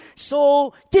be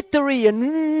so jittery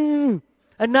and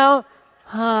now,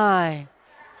 hi.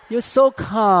 You're so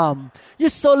calm. You're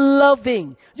so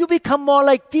loving. You become more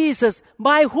like Jesus.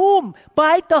 By whom?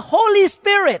 By the Holy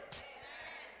Spirit.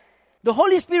 The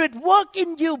Holy Spirit work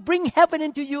in you, bring heaven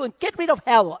into you, and get rid of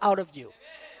hell out of you.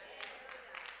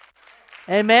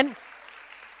 Amen.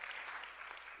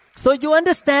 So you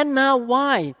understand now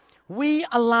why we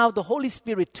allow the Holy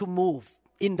Spirit to move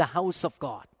in the house of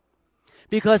God.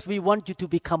 Because we want you to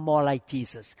become more like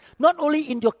Jesus. Not only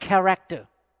in your character,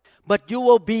 but you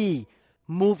will be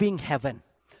moving heaven.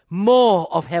 More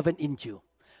of heaven in you.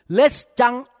 Less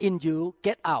junk in you,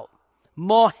 get out.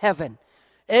 More heaven.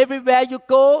 Everywhere you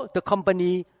go, the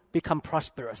company become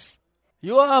prosperous.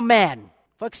 You are a man,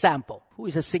 for example. Who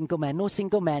is a single man? No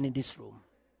single man in this room.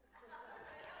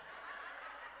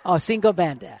 Oh, single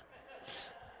man there.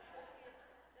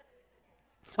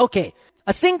 Okay,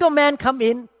 a single man come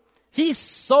in. He is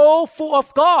so full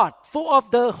of God, full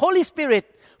of the Holy Spirit,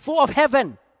 full of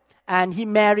heaven. And he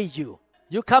marry you.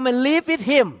 You come and live with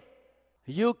him.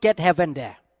 You get heaven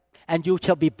there. And you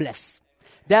shall be blessed.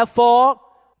 Therefore,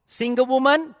 single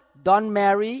woman, don't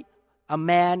marry a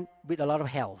man with a lot of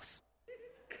health.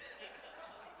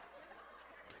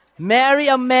 Marry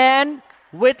a man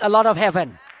with a lot of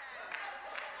heaven.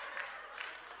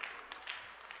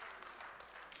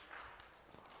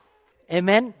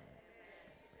 Amen.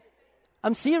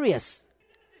 I'm serious.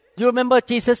 You remember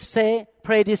Jesus say,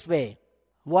 pray this way.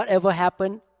 Whatever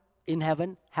happened in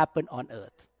heaven, happen on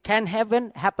earth. Can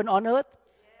heaven happen on earth?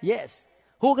 Yes.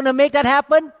 Who's going to make that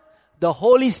happen? The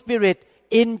Holy Spirit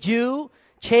in you,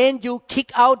 change you,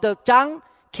 kick out the junk,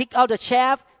 kick out the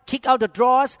chaff, kick out the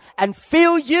dross, and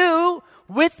fill you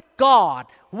with God,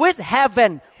 with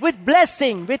heaven, with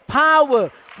blessing, with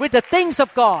power, with the things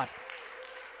of God.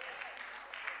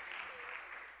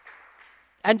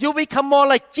 And you become more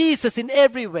like Jesus in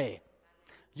every way.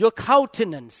 Your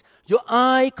countenance, your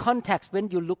eye contact when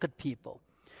you look at people.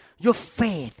 Your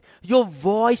faith, your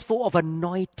voice full of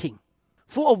anointing,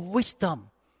 full of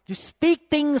wisdom. You speak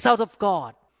things out of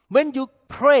God. When you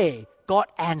pray, God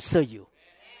answer you.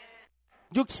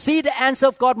 You see the answer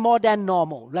of God more than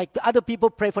normal. Like other people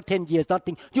pray for 10 years,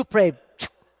 nothing. You pray,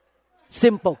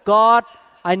 simple. God,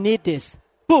 I need this.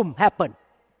 Boom, happen.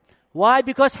 Why?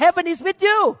 Because heaven is with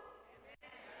you.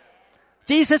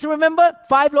 Jesus, remember,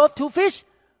 5 loaves, 2 fish?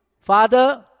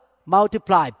 Father,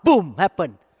 multiply. Boom,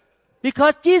 happen.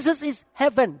 Because Jesus is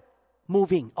heaven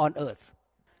moving on earth.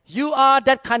 You are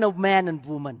that kind of man and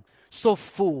woman, so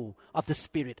full of the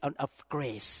Spirit and of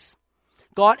grace.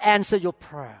 God answer your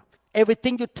prayer.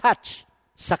 Everything you touch,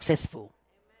 successful.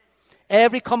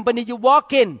 Every company you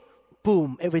walk in,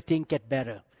 boom, everything get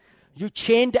better. You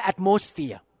change the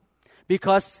atmosphere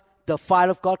because the fire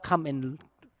of God come and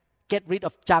get rid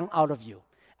of junk out of you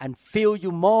and fill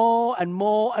you more and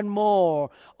more and more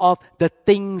of the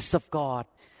things of God,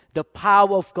 the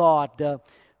power of God, the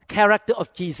character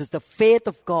of Jesus, the faith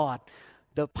of God,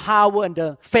 the power and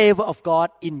the favor of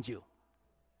God in you.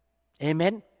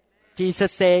 Amen.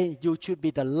 Jesus said you should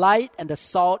be the light and the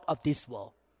salt of this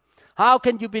world. How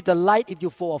can you be the light if you're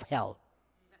full of hell?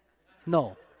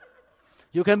 No.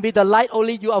 You can be the light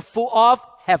only you are full of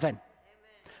heaven.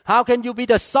 How can you be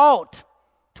the salt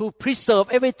to preserve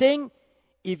everything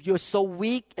if you're so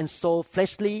weak and so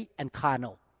fleshly and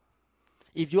carnal?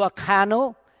 If you are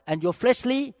carnal and you're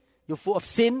fleshly, you're full of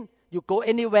sin, you go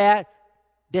anywhere,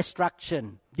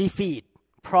 destruction, defeat,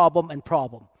 problem.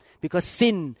 Because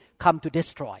sin come to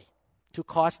destroy, to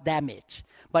cause damage.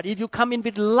 But if you come in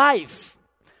with life,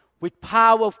 with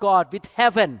power of God, with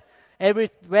heaven,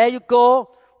 everywhere you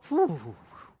go,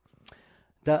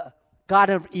 the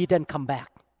Garden of Eden come back.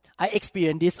 I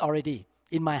experienced this already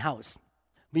in my house.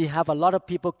 We have a lot of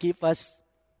people give us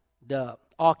the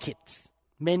orchids,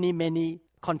 many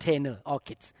container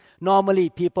orchids. Normally,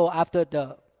 people after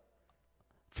the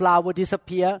flower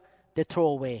disappear, they throw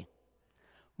away.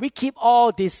 We keep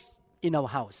all this in our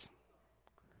house.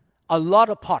 A lot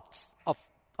of pots of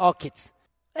orchids.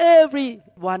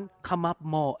 Everyone come up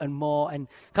more and more and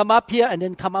come up here and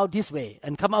then come out this way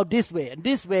and come out this way and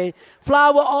this way.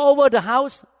 Flower all over the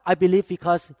house. I believe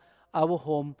because our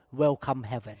home welcome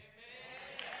heaven.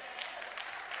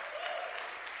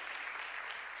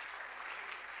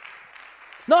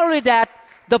 Not only that,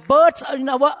 the birds in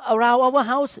around our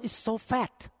house is so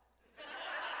fat.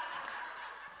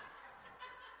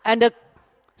 And the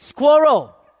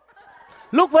squirrel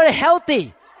look very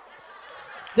healthy.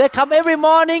 They come every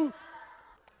morning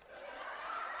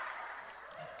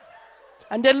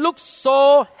and they look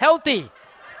so healthy.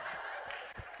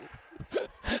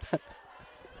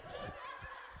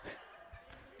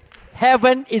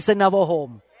 Heaven is another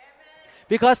home.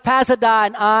 Because Pastor Da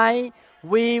and I,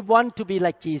 we want to be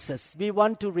like Jesus. We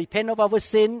want to repent of our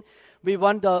sin. We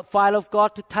want the fire of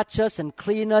God to touch us and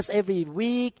clean us every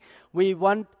week. We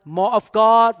want more of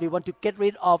God. We want to get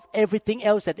rid of everything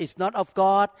else that is not of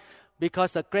God.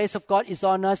 Because the grace of God is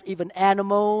on us, even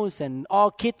animals and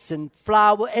orchids and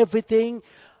flower, everything.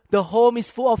 The home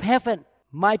is full of heaven.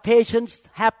 My patients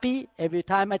happy. Every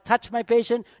time I touch my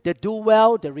patient, they do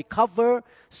well, they recover.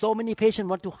 So many patients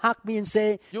want to hug me and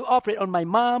say, you operate on my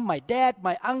mom, my dad,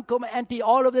 my uncle, my auntie,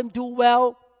 all of them do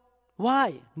well.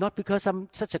 Why? Not because I'm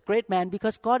such a great man,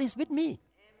 because God is with me. Amen.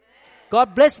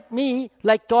 God blessed me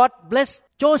like God blessed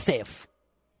Joseph.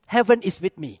 Heaven is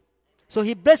with me. So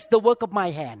He blessed the work of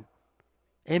my hand.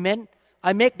 Amen.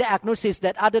 I make the diagnosis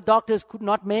that other doctors could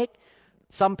not make.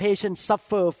 Some patients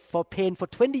suffer for pain for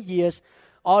 20 years.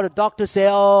 All the doctors say,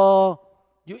 oh,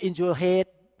 you injure your head,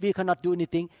 we cannot do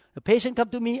anything. The patient come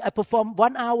to me, I perform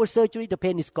 1 hour surgery, the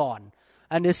pain is gone.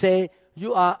 And they say,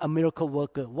 you are a miracle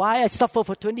worker. Why I suffer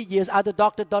for 20 years, other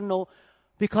doctors don't know.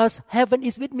 Because heaven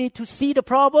is with me to see the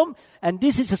problem, and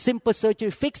this is a simple surgery,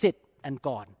 fix it, and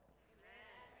gone.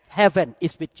 Heaven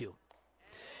is with you.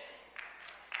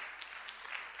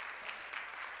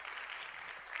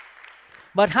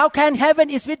 But how can heaven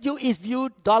is with you if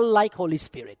you don't like Holy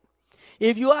Spirit?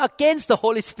 If you are against the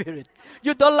Holy Spirit,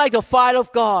 you don't like the fire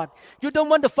of God. You don't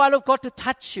want the fire of God to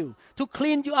touch you, to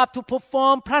clean you up, to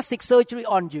perform plastic surgery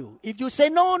on you. If you say,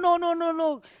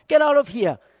 no, get out of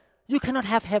here, you cannot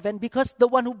have heaven, because the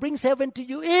one who brings heaven to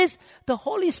you is the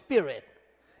Holy Spirit.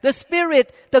 The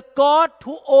Spirit, the God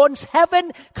who owns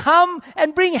heaven, come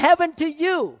and bring heaven to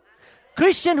you.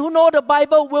 Christians who know the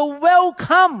Bible will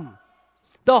welcome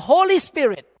the Holy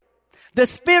Spirit, the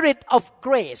Spirit of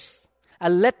grace.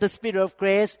 And let the Spirit of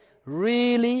grace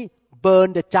really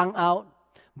burn the junk out,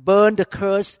 burn the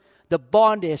curse, the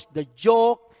bondage, the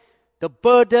yoke, the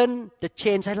burden, the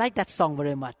chains. I like that song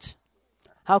very much.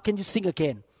 How can you sing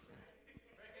again?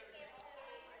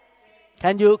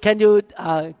 Can you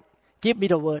give me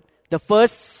the word? The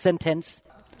first sentence.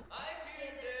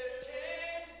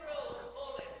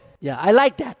 Yeah, I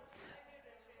like that.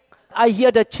 I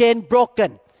hear the chain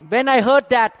broken. When I heard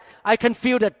that, I can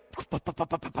feel that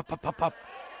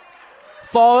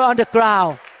fall on the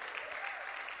ground.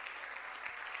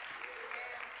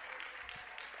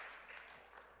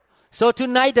 So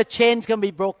tonight the chains can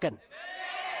be broken.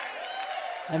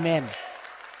 Amen.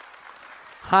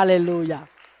 Hallelujah.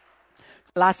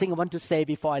 Last thing I want to say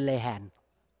before I lay hand.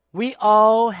 We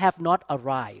all have not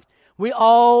arrived. We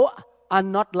all are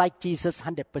not like Jesus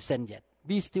 100% yet.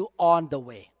 We're still on the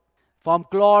way. From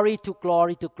glory to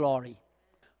glory to glory.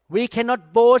 We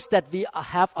cannot boast that we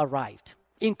have arrived,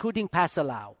 including Pastor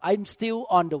Lau. I'm still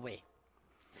on the way.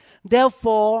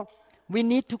 Therefore, we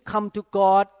need to come to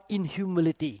God in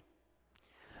humility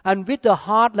and with the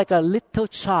heart like a little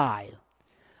child.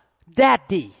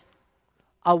 Daddy,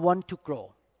 I want to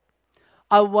grow.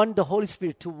 I want the Holy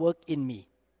Spirit to work in me.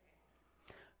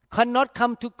 Cannot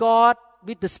come to God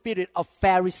with the spirit of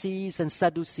Pharisees and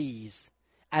Sadducees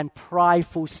and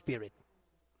prideful spirit.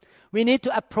 We need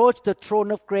to approach the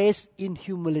throne of grace in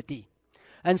humility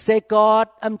and say, God,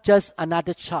 I'm just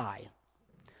another child.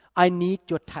 I need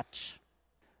your touch.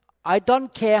 I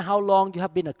don't care how long you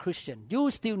have been a Christian. You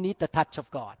still need the touch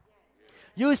of God.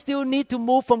 You still need to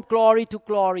move from glory to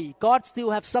glory. God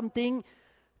still has something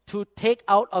to take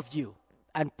out of you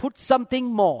and put something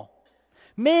more.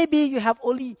 Maybe you have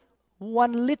only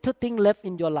one little thing left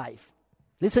in your life.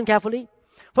 Listen carefully.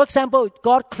 For example,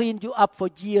 God cleaned you up for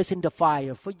years in the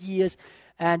fire, for years,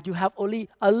 and you have only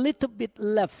a little bit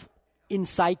left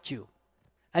inside you.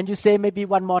 And you say maybe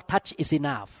one more touch is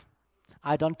enough.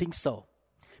 I don't think so.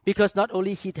 Because not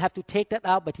only He'd have to take that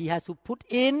out, but He has to put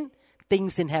in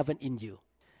things in heaven in you.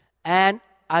 And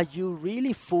are you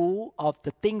really full of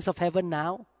the things of heaven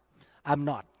now? I'm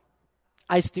not.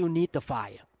 I still need the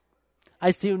fire.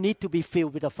 I still need to be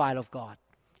filled with the fire of God.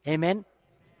 Amen?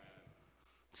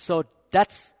 So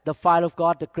that's the fire of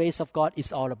God, the grace of God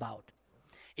is all about.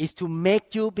 Is to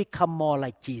make you become more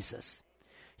like Jesus.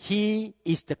 He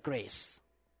is the grace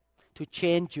to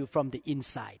change you from the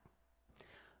inside.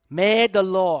 May the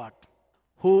Lord,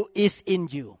 who is in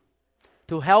you,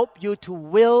 to help you to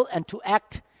will and to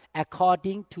act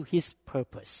according to His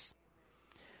purpose.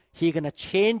 He's going to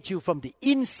change you from the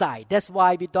inside. That's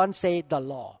why we don't say the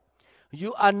law.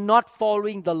 You are not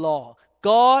following the law.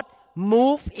 God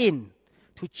moved in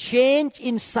to change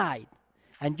inside.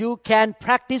 And you can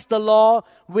practice the law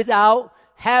without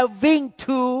having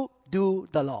to do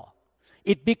the law.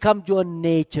 It becomes your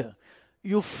nature.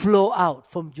 You flow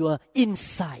out from your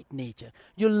inside nature.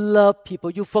 You love people.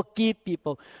 You forgive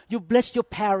people. You bless your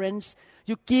parents.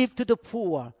 You give to the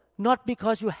poor. Not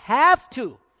because you have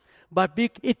to, but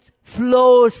it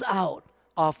flows out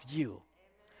of you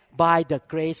by the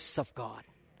grace of God.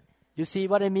 You see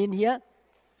what I mean here?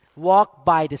 Walk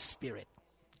by the Spirit.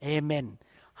 Amen.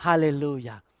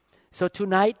 Hallelujah. So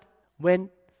tonight, when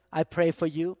I pray for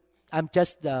you, I'm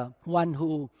just the one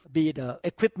who be the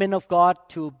equipment of God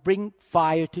to bring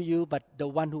fire to you, but the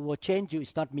one who will change you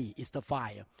is not me, it's the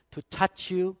fire. To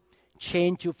touch you,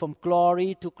 change you from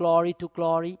glory to glory to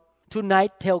glory.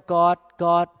 Tonight, tell God,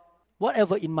 God,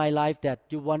 whatever in my life that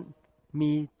you want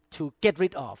me to get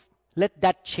rid of, let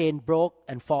that chain break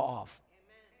and fall off.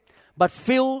 Amen. But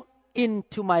fill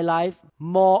into my life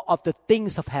more of the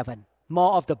things of heaven,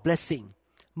 more of the blessing,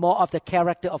 more of the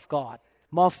character of God,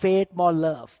 more faith, more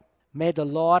love. May the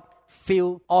Lord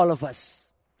fill all of us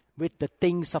with the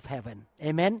things of heaven.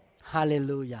 Amen.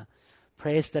 Hallelujah.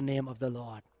 Praise the name of the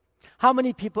Lord. How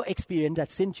many people experience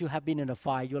that since you have been in the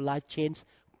fire, your life changed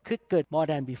quicker more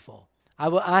than before? I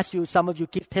will ask you, some of you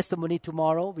give testimony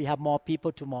tomorrow. We have more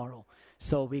people tomorrow.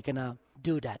 So we're going to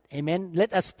do that. Amen.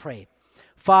 Let us pray.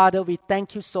 Father, we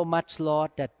thank you so much,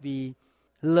 Lord, that we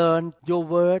learn your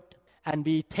word and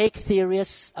we take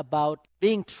serious about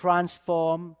being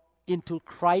transformed into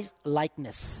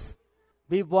Christ-likeness.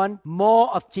 We want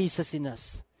more of Jesus in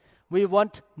us. We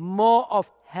want more of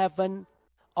heaven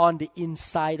on the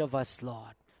inside of us,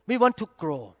 Lord. We want to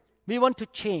grow. We want to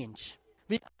change.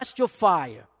 We ask your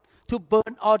fire to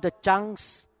burn all the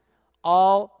junks,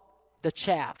 all the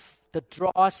chaff, the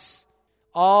dross,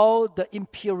 all the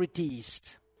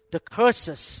impurities, the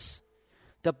curses,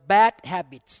 the bad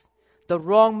habits, the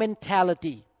wrong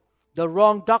mentality, the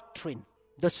wrong doctrine,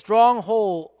 the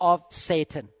stronghold of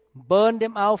Satan. Burn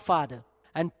them out, Father,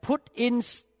 and put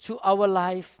into our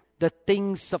life the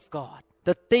things of God,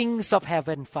 the things of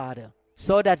heaven, Father,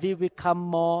 so that we become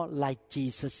more like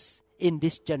Jesus in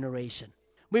this generation.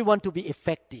 We want to be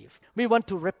effective. We want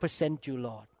to represent you,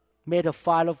 Lord. May the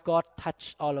fire of God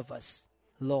touch all of us,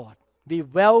 Lord. We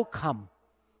welcome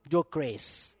your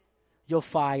grace, your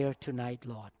fire tonight,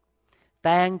 Lord.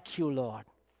 Thank you, Lord,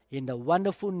 in the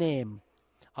wonderful name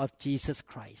of Jesus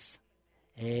Christ.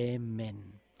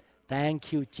 Amen.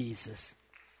 Thank you, Jesus.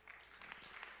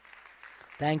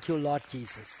 Thank you, Lord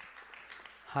Jesus.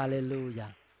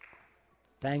 Hallelujah.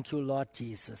 Thank you, Lord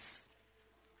Jesus.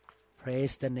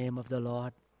 Praise the name of the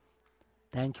Lord.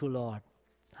 Thank you, Lord.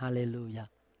 Hallelujah.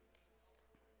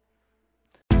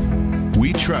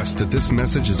 We trust that this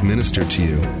message is ministered to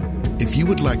you. If you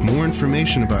would like more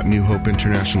information about New Hope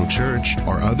International Church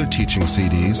or other teaching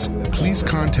CDs, please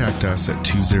contact us at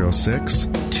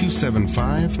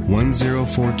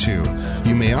 206-275-1042.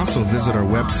 You may also visit our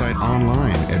website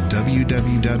online at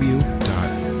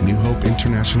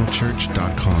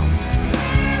www.newhopeinternationalchurch.com.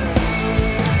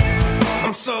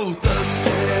 I'm so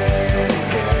thirsty.